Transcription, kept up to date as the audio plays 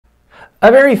A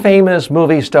very famous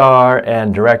movie star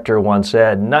and director once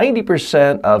said,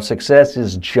 90% of success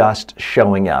is just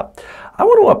showing up. I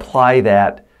want to apply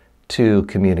that to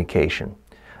communication.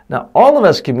 Now, all of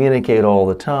us communicate all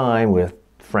the time with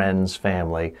friends,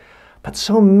 family, but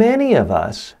so many of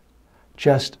us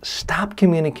just stop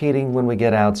communicating when we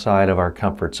get outside of our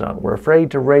comfort zone. We're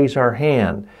afraid to raise our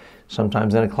hand,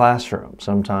 sometimes in a classroom,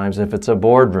 sometimes if it's a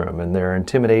boardroom and there are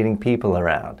intimidating people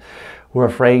around. We're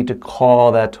afraid to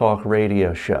call that talk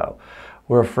radio show.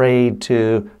 We're afraid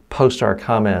to post our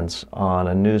comments on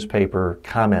a newspaper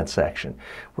comment section.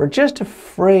 We're just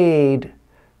afraid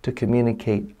to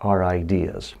communicate our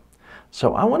ideas.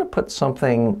 So I want to put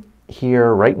something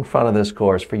here right in front of this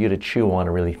course for you to chew on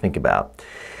and really think about.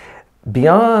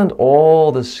 Beyond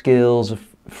all the skills of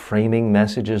framing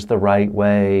messages the right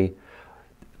way,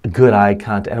 good eye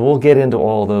contact, and we'll get into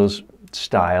all those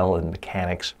style and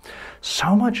mechanics.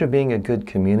 So much of being a good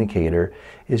communicator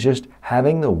is just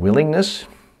having the willingness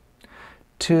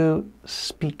to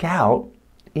speak out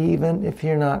even if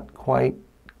you're not quite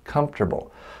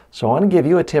comfortable. So I want to give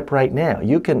you a tip right now.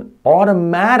 You can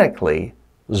automatically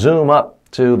zoom up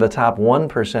to the top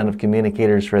 1% of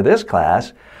communicators for this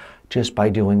class just by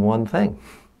doing one thing.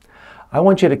 I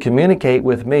want you to communicate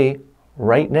with me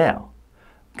right now.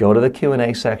 Go to the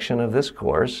Q&A section of this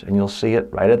course and you'll see it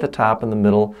right at the top in the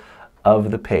middle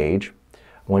of the page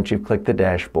once you've clicked the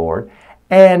dashboard.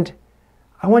 And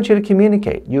I want you to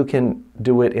communicate. You can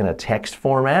do it in a text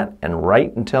format and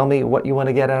write and tell me what you want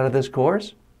to get out of this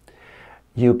course.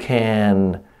 You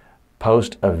can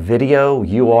post a video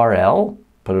URL,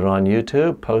 put it on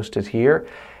YouTube, post it here,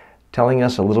 telling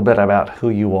us a little bit about who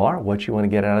you are, what you want to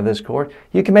get out of this course.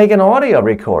 You can make an audio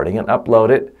recording and upload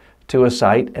it to a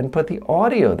site and put the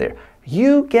audio there.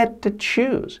 You get to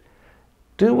choose.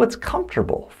 Do what's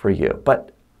comfortable for you.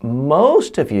 But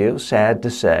most of you, sad to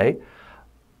say,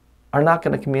 are not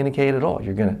going to communicate at all.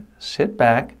 You're going to sit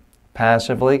back,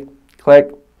 passively,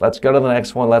 click, let's go to the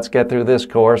next one, let's get through this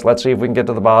course, let's see if we can get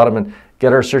to the bottom and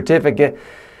get our certificate.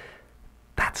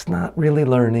 That's not really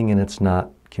learning and it's not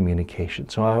communication.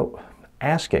 So I'm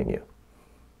asking you,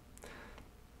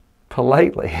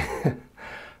 politely,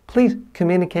 please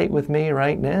communicate with me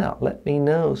right now. Let me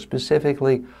know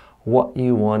specifically what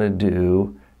you want to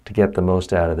do to get the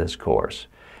most out of this course.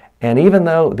 And even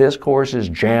though this course is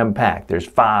jam-packed, there's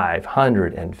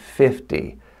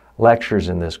 550 lectures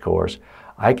in this course,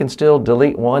 I can still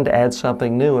delete one to add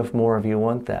something new if more of you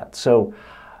want that. So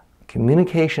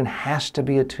communication has to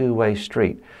be a two-way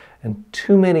street. And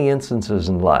too many instances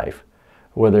in life,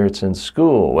 whether it's in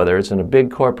school, whether it's in a big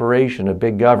corporation, a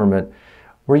big government,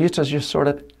 we're used to just sort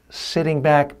of sitting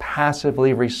back,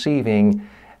 passively receiving,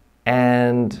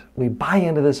 and we buy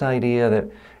into this idea that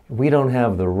we don't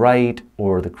have the right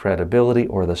or the credibility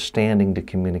or the standing to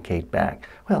communicate back.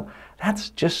 Well, that's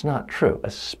just not true,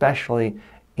 especially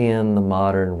in the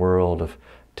modern world of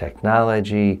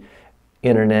technology,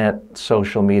 internet,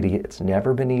 social media. It's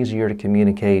never been easier to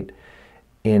communicate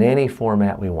in any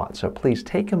format we want. So please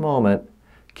take a moment,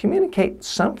 communicate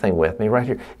something with me right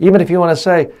here. Even if you want to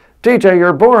say, DJ,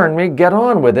 you're boring me, get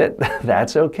on with it,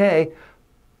 that's okay.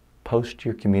 Post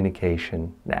your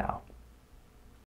communication now.